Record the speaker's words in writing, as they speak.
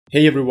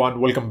Hey everyone,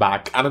 welcome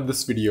back, and in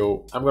this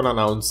video I'm going to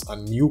announce a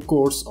new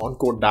course on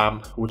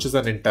Codedamn, which is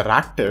an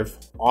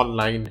interactive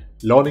online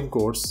learning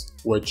course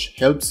which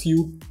helps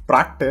you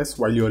practice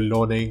while you're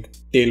learning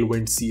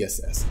Tailwind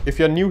CSS. If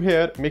you're new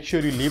here, make sure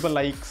you leave a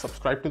like,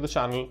 subscribe to the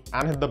channel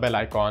and hit the bell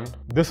icon.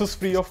 This is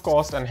free of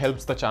cost and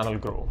helps the channel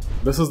grow.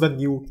 This is the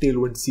new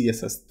Tailwind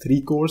CSS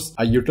 3 course,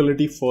 a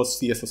utility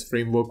first CSS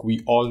framework.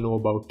 We all know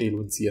about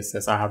Tailwind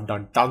CSS. I have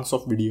done tons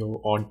of video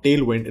on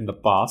Tailwind in the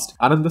past,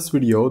 and in this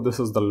video, this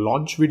is the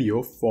launch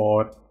video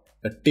for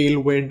the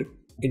Tailwind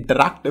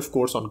interactive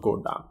course on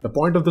Codedamn. The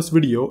point of this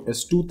video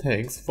is two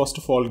things. First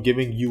of all,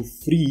 giving you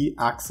free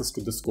access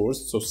to this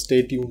course, so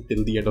stay tuned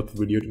till the end of the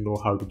video to know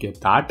how to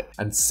get that.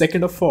 And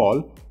second of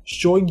all,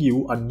 showing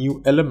you a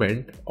new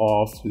element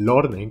of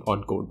learning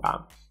on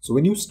Codedamn. So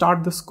when you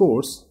start this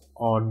course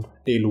on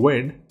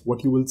Tailwind,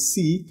 what you will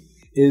see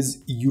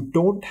is you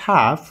don't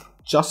have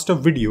just a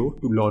video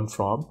to learn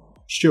from.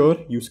 Sure,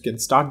 you can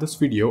start this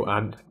video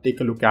and take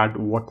a look at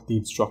what the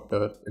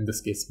instructor, in this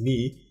case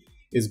me,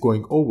 is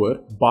going over,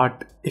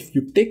 but if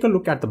you take a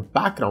look at the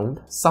background,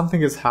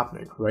 something is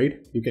happening, right?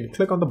 You can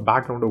click on the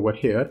background over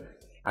here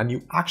and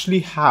you actually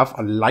have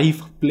a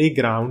live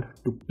playground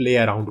to play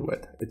around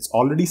with. It's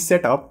already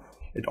set up.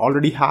 It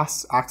already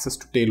has access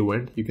to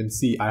Tailwind. You can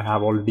see I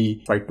have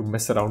already tried to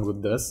mess around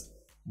with this.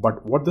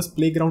 But what this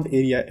playground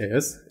area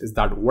is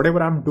that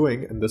whatever I'm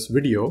doing in this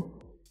video,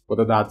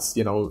 whether that's,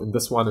 in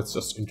this one, it's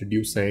just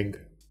introducing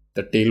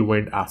the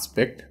Tailwind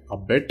aspect a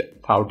bit,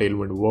 how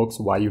Tailwind works,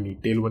 why you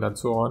need Tailwind and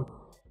so on.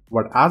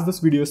 But as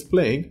this video is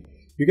playing,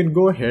 you can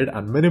go ahead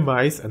and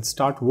minimize and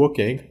start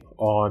working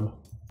on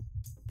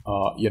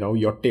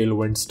your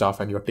Tailwind stuff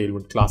and your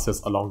Tailwind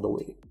classes along the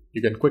way.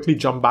 You can quickly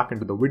jump back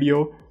into the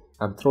video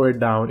and throw it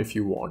down if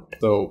you want.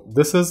 So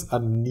this is a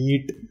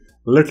neat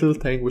little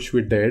thing which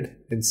we did.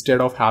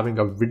 Instead of having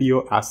a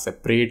video as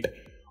separate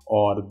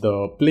or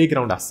the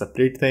playground as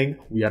separate thing,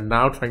 we are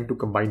now trying to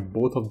combine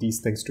both of these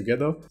things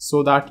together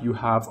so that you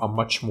have a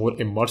much more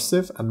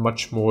immersive and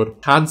much more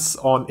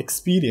hands-on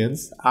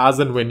experience as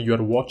and when you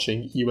are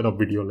watching even a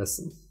video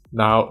lesson.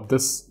 Now,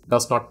 this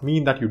does not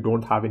mean that you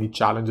don't have any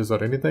challenges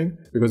or anything,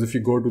 because if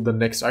you go to the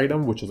next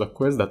item, which is a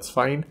quiz, that's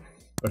fine.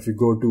 But if you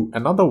go to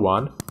another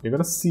one, you're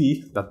gonna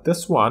see that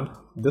this one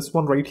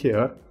right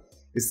here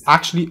is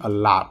actually a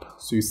lab.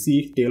 So you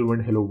see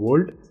Tailwind Hello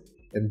World.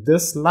 In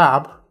this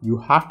lab, you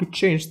have to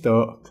change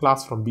the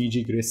class from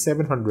BG Gray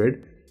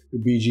 700 to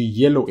BG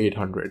Yellow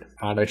 800.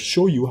 And I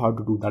show you how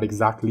to do that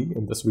exactly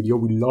in this video.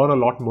 We learn a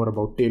lot more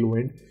about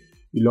Tailwind.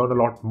 We learn a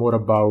lot more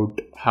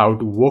about how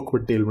to work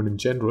with Tailwind in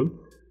general.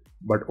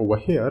 But over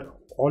here,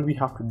 all we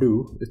have to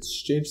do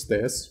is change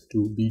this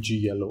to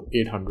BG Yellow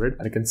 800.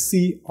 And you can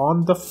see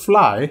on the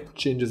fly,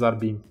 changes are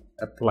being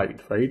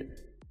applied, right?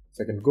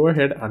 So I can go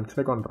ahead and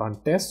click on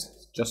Run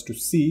Test just to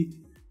see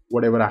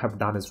whatever I have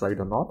done is right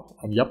or not.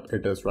 And yep,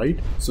 it is right.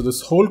 So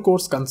this whole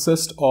course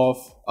consists of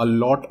a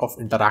lot of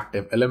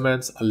interactive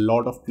elements, a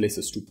lot of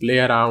places to play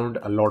around,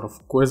 a lot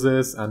of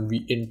quizzes, and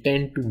we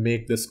intend to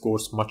make this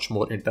course much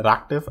more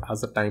interactive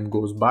as the time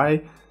goes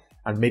by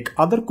and make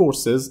other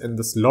courses in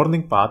this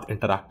learning path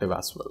interactive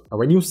as well. Now,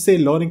 when you say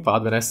learning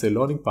path, when I say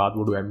learning path,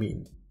 what do I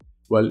mean?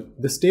 Well,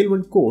 this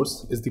Tailwind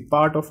course is the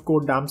part of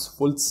Codedamm's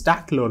full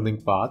stack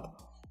learning path.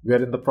 We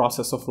are in the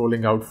process of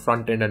rolling out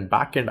front end and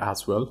back end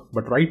as well.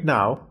 But right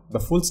now, the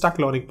full stack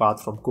learning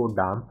path from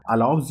Codedamn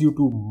allows you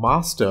to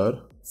master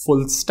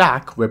full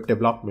stack web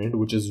development,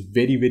 which is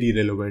very, very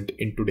relevant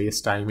in today's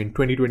time, in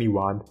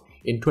 2021,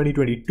 in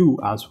 2022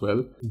 as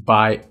well,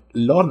 by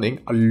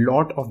learning a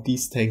lot of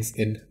these things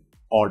in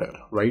order,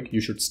 right?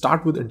 You should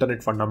start with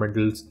internet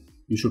fundamentals.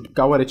 You should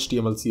cover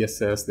HTML,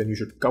 CSS, then you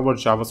should cover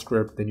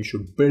JavaScript, then you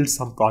should build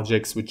some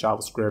projects with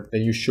JavaScript,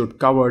 then you should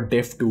cover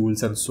dev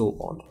tools and so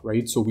on,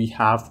 right? So we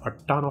have a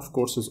ton of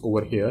courses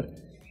over here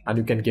and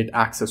you can get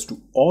access to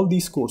all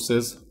these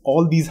courses,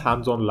 all these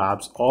hands-on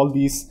labs, all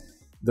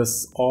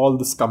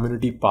this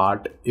community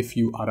part if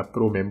you are a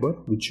pro member,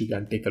 which you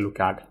can take a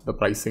look at the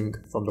pricing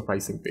from the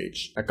pricing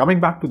page. Now coming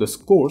back to this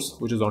course,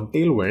 which is on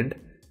Tailwind,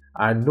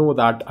 I know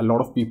that a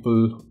lot of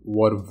people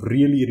were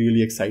really,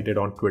 really excited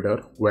on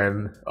Twitter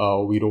when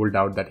we rolled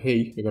out that,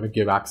 hey, we're going to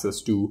give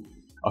access to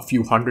a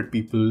few hundred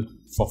people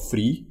for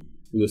free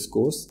to this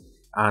course.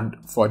 And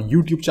for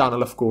YouTube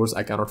channel, of course,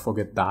 I cannot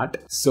forget that.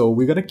 So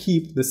we're going to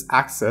keep this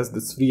access,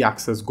 this free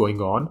access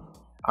going on.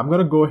 I'm going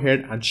to go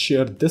ahead and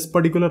share this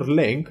particular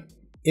link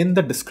in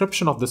the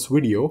description of this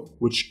video,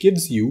 which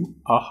gives you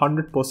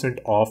 100%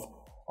 off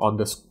on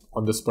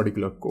this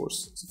particular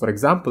course. So for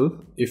example,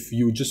 if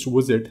you just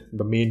visit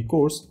the main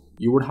course,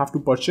 you would have to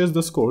purchase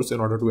this course in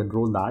order to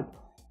enroll that.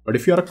 But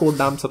if you are a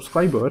Codedamn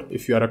subscriber,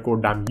 if you are a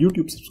Codedamn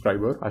YouTube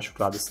subscriber, I should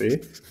rather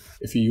say,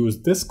 if you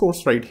use this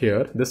course right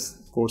here, this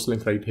course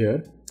link right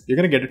here, you're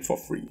going to get it for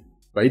free,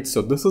 right?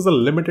 So this is a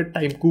limited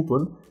time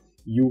coupon.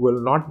 You will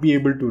not be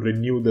able to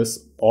renew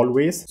this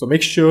always. So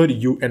make sure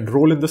you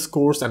enroll in this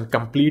course and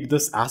complete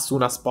this as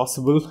soon as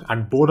possible,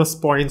 and bonus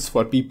points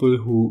for people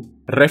who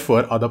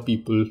refer other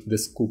people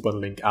this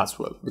coupon link as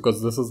well,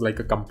 because this is like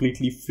a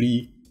completely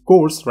free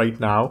course right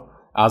now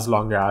as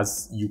long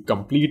as you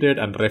complete it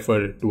and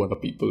refer it to other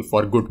people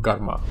for good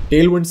karma.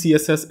 Tailwind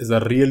CSS is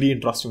a really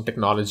interesting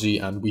technology,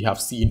 and we have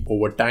seen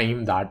over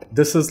time that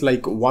this is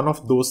like one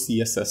of those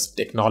CSS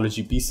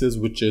technology pieces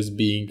which is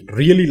being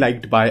really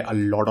liked by a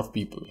lot of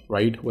people,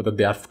 right? Whether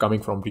they are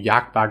coming from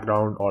React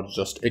background or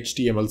just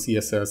HTML,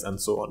 CSS and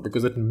so on,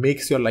 because it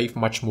makes your life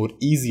much more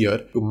easier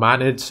to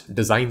manage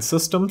design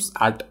systems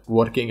at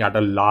working at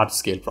a large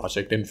scale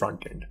project in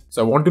front end.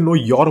 So I want to know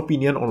your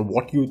opinion on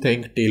what you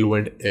think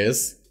Tailwind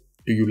is.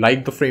 Do you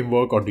like the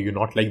framework or do you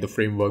not like the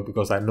framework?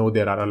 Because I know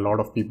there are a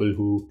lot of people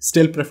who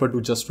still prefer to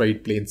just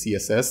write plain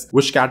CSS.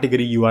 Which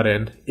category you are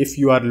in? If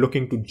you are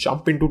looking to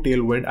jump into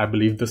Tailwind, I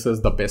believe this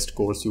is the best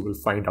course you will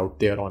find out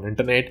there on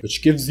internet,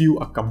 which gives you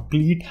a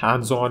complete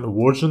hands-on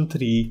version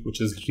 3,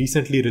 which is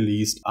recently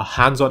released, a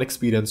hands-on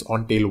experience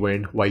on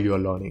Tailwind while you are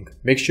learning.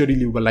 Make sure you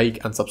leave a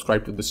like and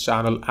subscribe to this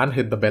channel and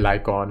hit the bell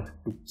icon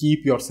to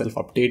keep yourself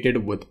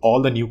updated with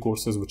all the new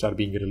courses which are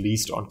being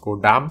released on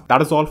Codedamn.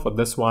 That is all for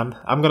this one.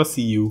 I'm gonna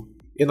see you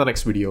in the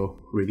next video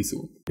really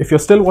soon. If you're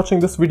still watching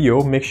this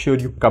video, make sure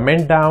you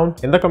comment down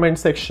in the comment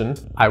section,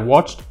 I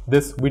watched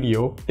this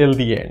video till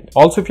the end.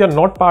 Also, if you're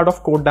not part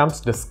of Codedamn's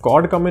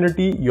Discord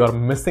community, you're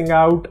missing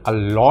out a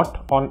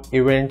lot on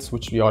events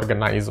which we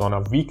organize on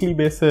a weekly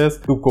basis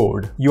to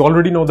code. You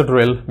already know the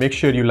drill. Make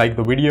sure you like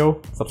the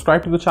video,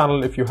 subscribe to the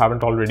channel if you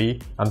haven't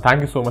already, and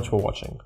thank you so much for watching.